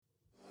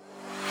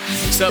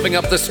serving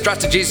up the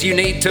strategies you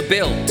need to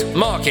build,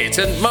 market,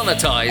 and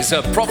monetize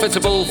a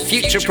profitable,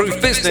 future-proof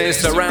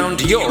business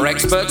around your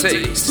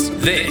expertise.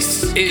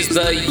 This is the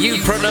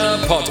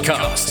Youpreneur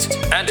Podcast.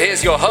 And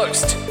here's your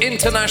host,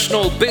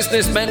 international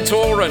business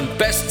mentor and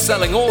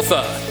best-selling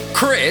author,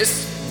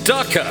 Chris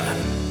Ducker.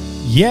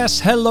 Yes,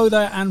 hello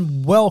there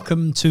and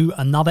welcome to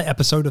another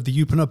episode of the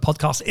Youpreneur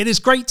Podcast. It is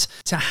great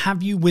to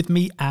have you with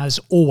me as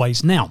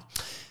always. Now,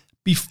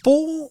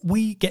 before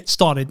we get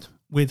started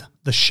with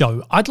the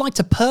show, I'd like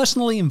to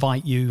personally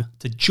invite you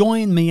to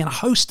join me and a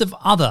host of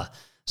other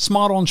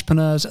smart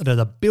entrepreneurs that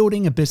are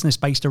building a business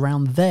based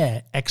around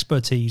their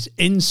expertise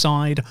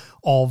inside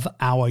of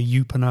our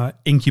Youpreneur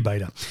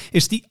Incubator.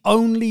 It's the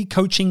only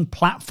coaching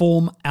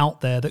platform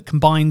out there that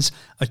combines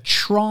a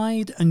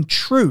tried and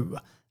true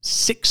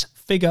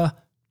six-figure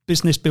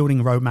business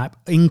building roadmap,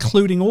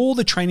 including all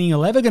the training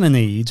you're ever going to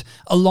need,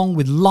 along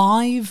with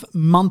live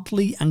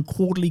monthly and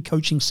quarterly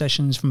coaching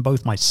sessions from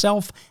both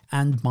myself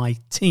and my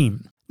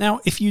team. Now,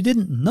 if you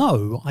didn't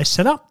know, I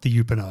set up the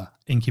Youpreneur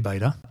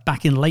Incubator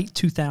back in late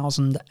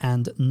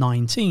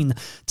 2019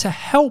 to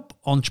help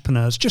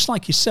entrepreneurs just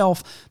like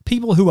yourself,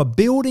 people who are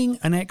building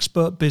an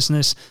expert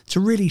business to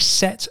really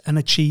set and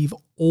achieve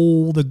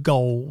all the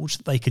goals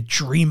they could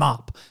dream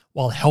up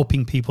while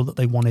helping people that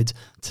they wanted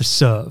to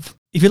serve.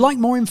 If you'd like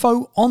more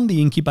info on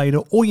the incubator,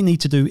 all you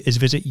need to do is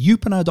visit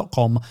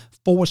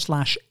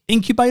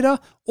youpreneur.com/incubator,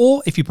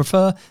 or if you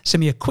prefer,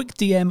 send me a quick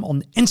DM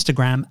on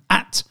Instagram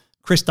at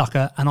Chris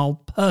Ducker, and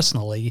I'll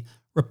personally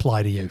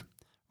reply to you.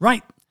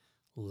 Right,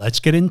 let's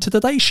get into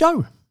today's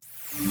show.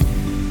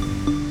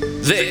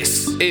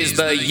 This is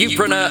the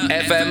Youpreneur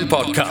FM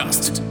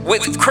Podcast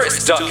with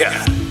Chris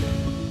Ducker.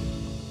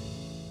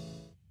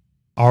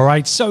 All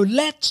right, so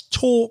let's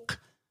talk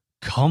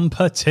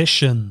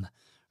competition.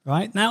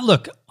 Right? Now,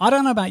 look, I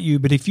don't know about you,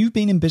 but if you've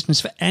been in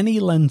business for any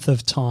length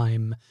of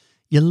time,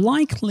 you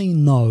likely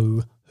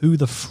know who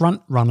the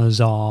front runners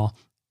are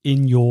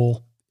in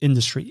your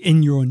industry,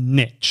 in your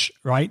niche,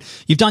 right?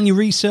 You've done your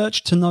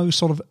research to know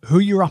sort of who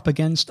you're up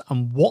against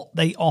and what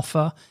they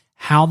offer,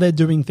 how they're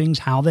doing things,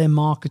 how they're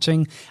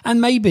marketing,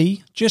 and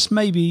maybe, just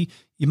maybe,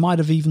 you might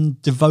have even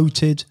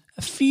devoted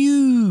a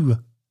few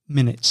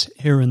minutes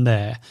here and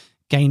there,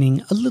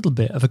 gaining a little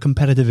bit of a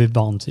competitive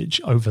advantage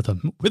over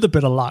them with a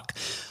bit of luck.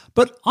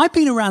 But I've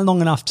been around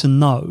long enough to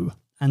know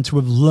and to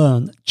have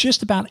learned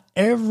just about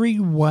every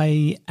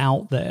way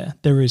out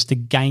there is to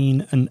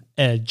gain an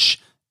edge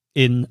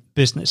in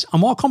business.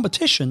 And while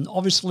competition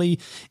obviously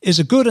is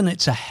a good and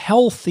it's a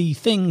healthy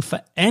thing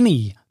for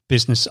any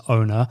business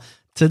owner,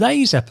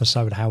 today's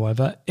episode,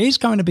 however, is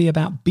going to be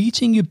about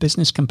beating your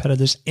business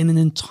competitors in an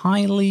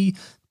entirely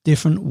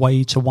different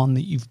way to one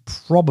that you've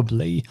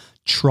probably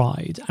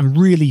tried and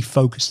really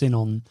focused in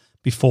on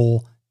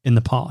before in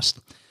the past.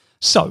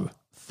 So,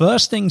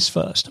 first things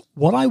first,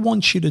 what I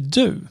want you to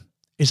do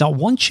is I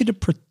want you to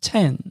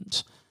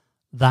pretend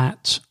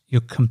that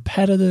your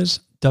competitors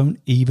don't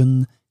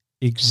even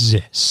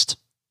exist.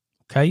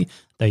 Okay?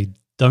 They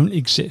don't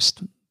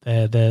exist.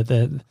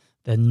 They're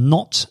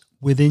not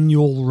within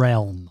your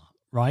realm,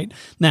 right?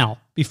 Now,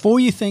 before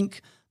you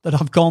think that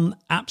I've gone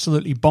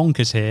absolutely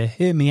bonkers here,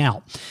 hear me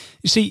out.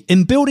 You see,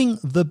 in building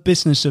the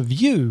business of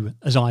you,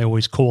 as I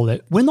always call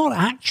it, we're not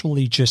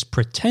actually just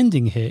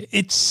pretending here.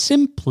 It's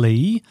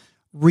simply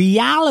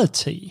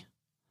reality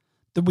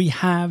that we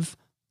have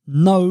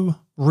no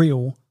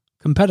real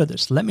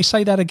competitors. Let me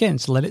say that again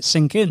to let it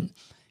sink in.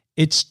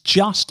 It's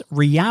just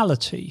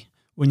reality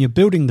when you're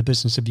building the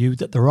business of you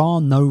that there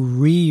are no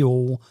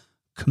real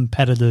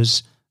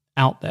competitors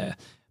out there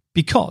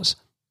because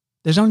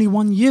there's only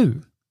one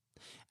you.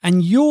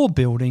 And you're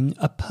building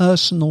a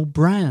personal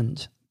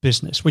brand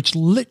business, which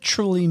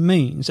literally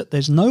means that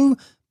there's no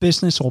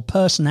business or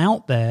person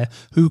out there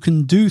who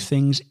can do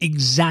things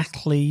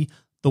exactly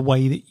the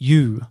way that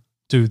you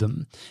do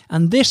them.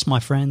 And this, my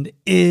friend,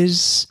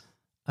 is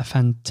a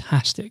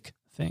fantastic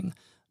thing.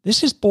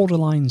 This is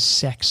borderline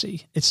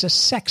sexy. It's a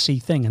sexy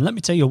thing. And let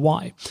me tell you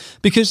why.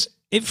 Because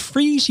it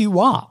frees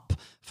you up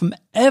from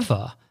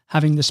ever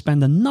having to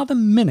spend another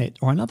minute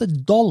or another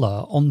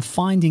dollar on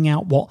finding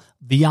out what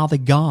the other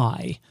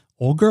guy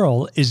or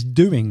girl is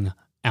doing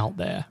out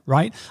there,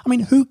 right? I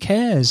mean, who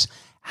cares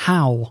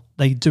how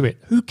they do it?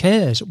 Who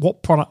cares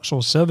what products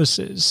or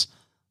services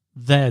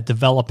they're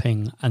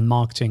developing and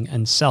marketing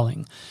and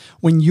selling?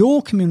 When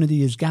your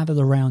community is gathered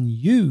around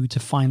you to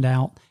find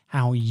out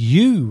how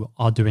you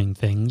are doing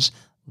things,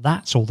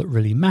 that's all that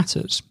really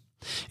matters.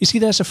 You see,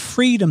 there's a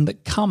freedom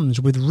that comes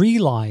with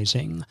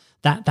realizing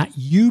that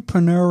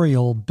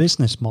youpreneurial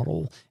business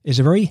model is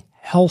a very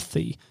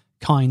healthy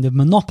kind of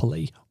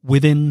monopoly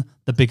within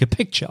the bigger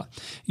picture.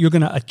 You're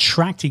going to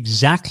attract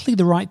exactly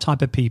the right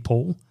type of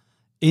people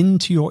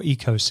into your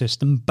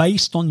ecosystem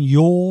based on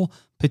your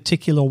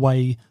particular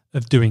way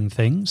of doing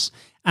things.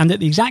 And at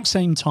the exact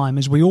same time,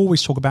 as we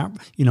always talk about,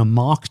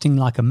 marketing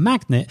like a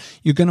magnet,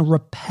 you're going to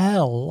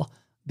repel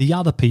the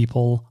other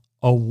people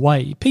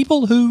away.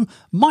 People who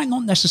might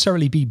not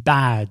necessarily be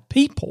bad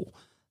people.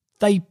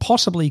 They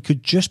possibly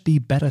could just be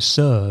better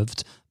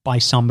served by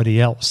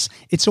somebody else.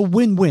 It's a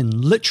win-win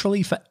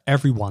literally for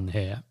everyone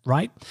here,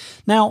 right?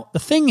 Now, the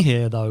thing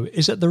here, though,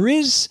 is that there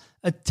is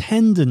a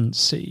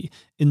tendency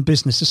in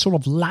business to sort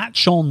of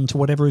latch on to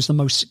whatever is the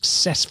most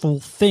successful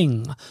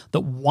thing that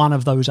one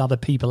of those other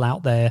people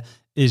out there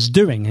is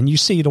doing. And you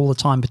see it all the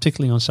time,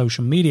 particularly on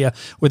social media,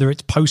 whether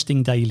it's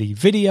posting daily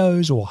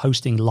videos or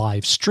hosting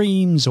live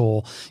streams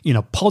or,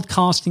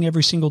 podcasting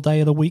every single day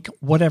of the week,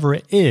 whatever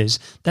it is,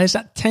 there's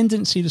that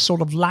tendency to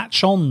sort of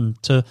latch on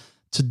to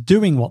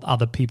doing what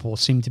other people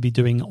seem to be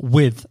doing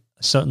with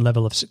a certain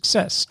level of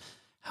success.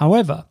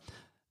 However,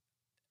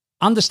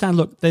 understand,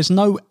 look, there's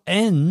no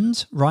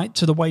end, right,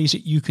 to the ways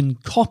that you can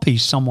copy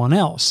someone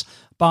else.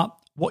 But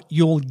what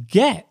you'll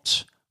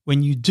get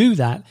when you do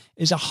that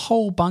is a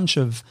whole bunch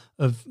of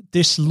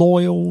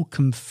disloyal,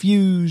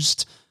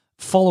 confused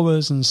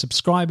followers and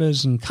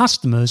subscribers and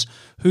customers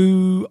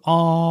who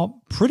are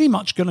pretty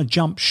much going to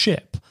jump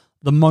ship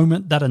the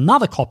moment that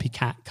another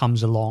copycat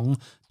comes along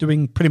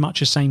doing pretty much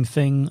the same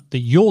thing that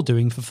you're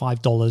doing for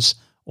 $5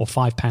 or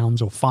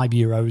 £5 or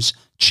 €5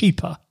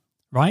 cheaper,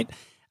 right?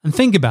 And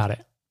think about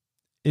it.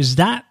 Is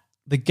that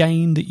the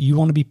game that you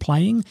want to be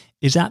playing?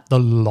 Is that the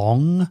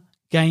long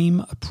game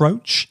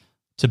approach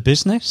to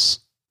business?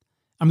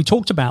 And we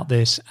talked about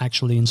this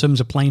actually in terms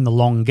of playing the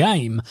long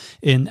game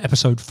in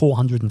episode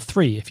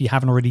 403. If you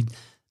haven't already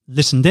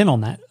listened in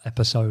on that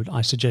episode,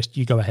 I suggest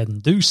you go ahead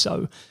and do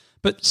so.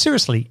 But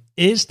seriously,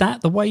 is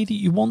that the way that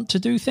you want to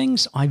do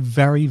things? I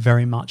very,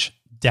 very much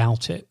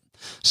doubt it.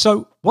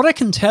 So what I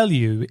can tell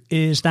you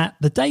is that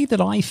the day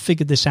that I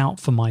figured this out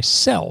for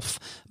myself,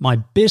 my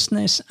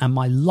business and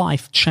my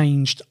life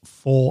changed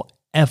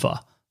forever.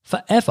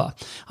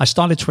 I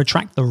started to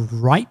attract the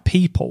right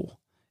people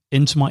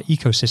into my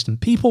ecosystem,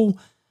 people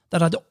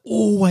that I'd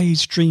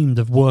always dreamed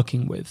of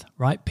working with,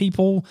 right?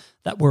 People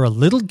that were a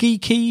little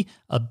geeky,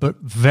 but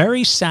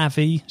very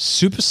savvy,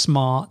 super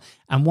smart,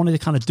 and wanted to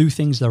kind of do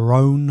things their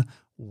own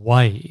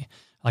way.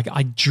 Like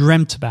I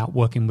dreamt about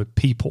working with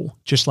people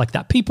just like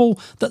that. People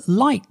that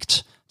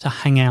liked to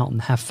hang out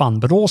and have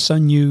fun, but also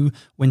knew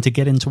when to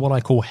get into what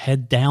I call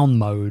head down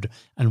mode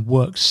and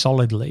work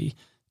solidly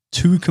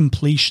to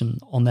completion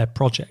on their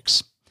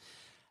projects.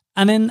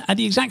 And then at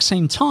the exact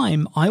same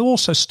time, I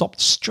also stopped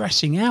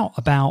stressing out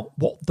about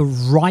what the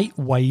right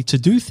way to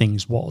do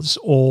things was,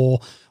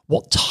 or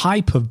what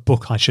type of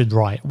book I should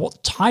write,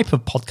 what type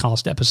of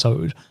podcast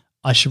episode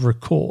I should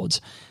record.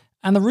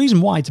 And the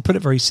reason why, to put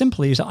it very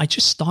simply, is that I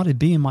just started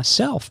being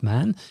myself,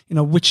 man,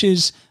 which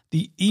is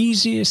the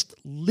easiest,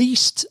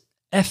 least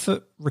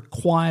effort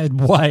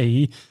required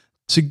way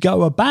to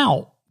go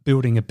about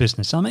building a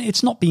business. I mean,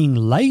 it's not being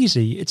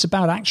lazy. It's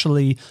about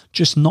actually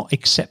just not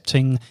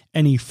accepting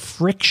any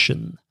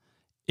friction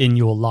in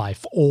your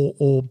life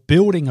or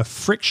building a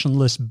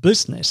frictionless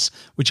business,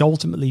 which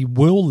ultimately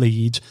will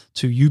lead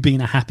to you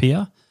being a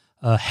happier,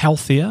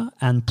 healthier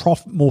and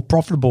more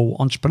profitable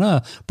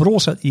entrepreneur. But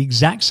also at the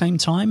exact same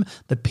time,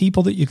 the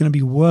people that you're going to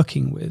be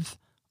working with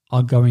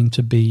are going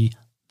to be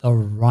the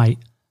right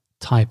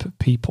type of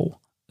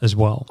people as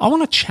well. I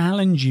want to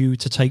challenge you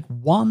to take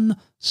one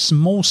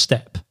small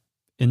step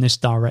in this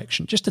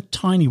direction, just a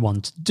tiny one,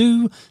 to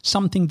do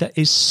something that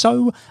is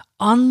so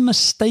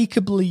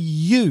unmistakably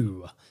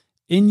you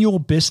in your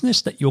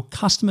business that your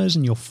customers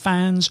and your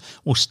fans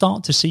will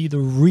start to see the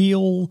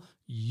real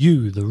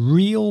you, the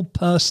real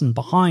person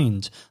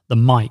behind the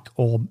mic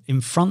or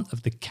in front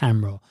of the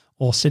camera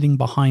or sitting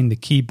behind the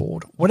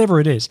keyboard, whatever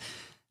it is.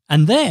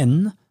 And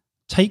then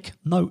take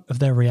note of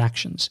their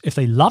reactions. If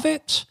they love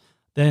it,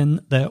 then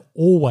they're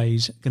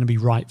always going to be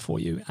right for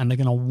you and they're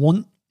going to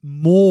want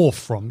more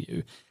from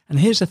you. And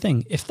here's the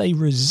thing, if they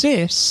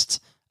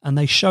resist and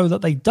they show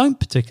that they don't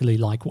particularly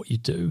like what you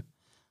do,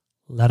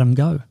 let them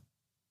go.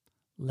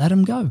 Let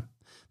them go.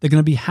 They're going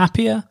to be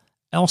happier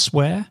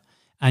elsewhere,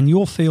 and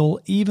you'll feel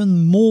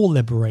even more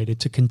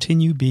liberated to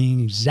continue being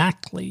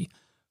exactly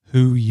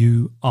who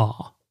you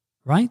are,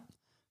 right?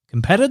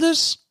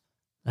 Competitors?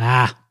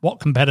 What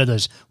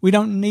competitors? We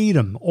don't need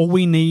them. All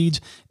we need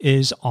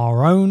is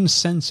our own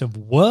sense of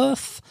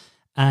worth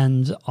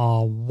and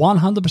our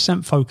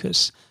 100%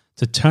 focus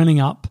to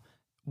turning up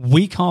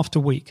week after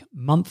week,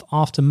 month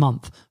after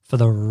month for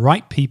the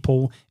right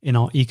people in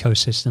our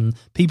ecosystem,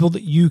 people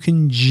that you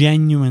can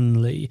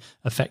genuinely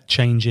affect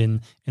change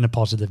in a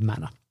positive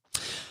manner.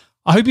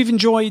 I hope you've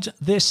enjoyed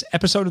this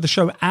episode of the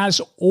show. As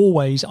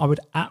always, I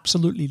would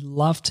absolutely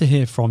love to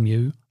hear from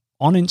you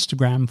on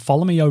Instagram.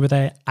 Follow me over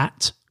there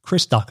at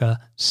Chris Ducker.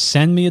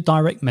 Send me a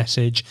direct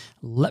message.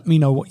 Let me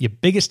know what your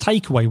biggest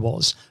takeaway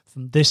was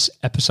from this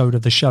episode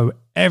of the show.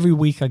 Every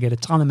week I get a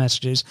ton of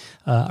messages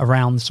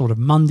around sort of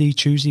Monday,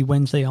 Tuesday,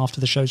 Wednesday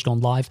after the show's gone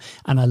live.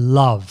 And I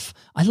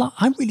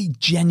really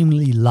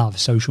genuinely love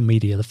social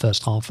media the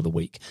first half of the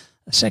week.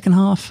 The second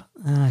half,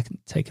 I can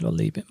take it or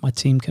leave it. My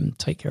team can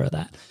take care of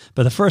that.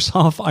 But the first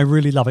half, I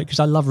really love it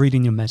because I love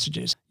reading your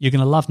messages. You're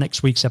going to love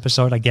next week's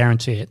episode. I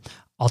guarantee it.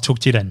 I'll talk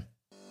to you then.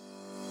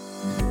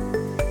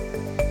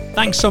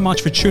 Thanks so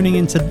much for tuning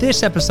into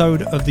this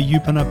episode of the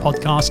Youpreneur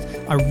podcast.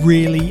 I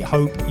really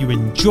hope you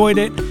enjoyed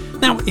it.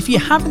 Now, if you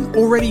haven't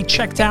already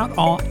checked out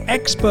our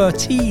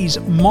expertise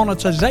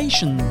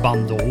monetization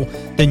bundle,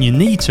 then you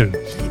need to.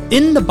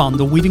 In the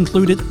bundle, we've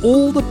included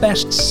all the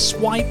best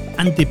swipe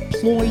and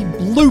deploy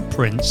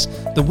blueprints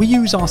that we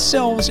use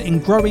ourselves in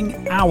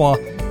growing our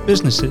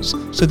businesses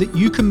so that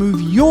you can move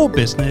your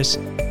business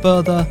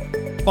further,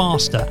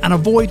 faster, and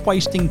avoid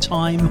wasting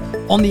time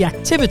on the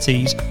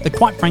activities that,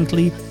 quite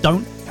frankly,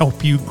 don't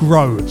help you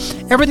grow.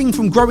 Everything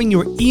from growing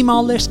your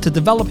email list to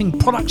developing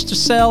products to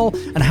sell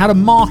and how to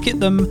market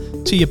them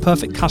to your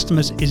perfect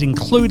customers is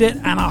included,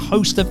 and a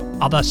host of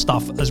other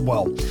stuff as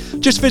well.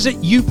 Just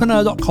visit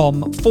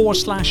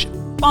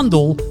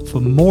youpreneur.com/bundle for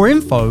more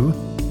info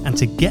and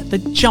to get the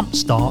jump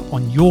start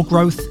on your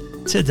growth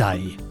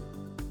today.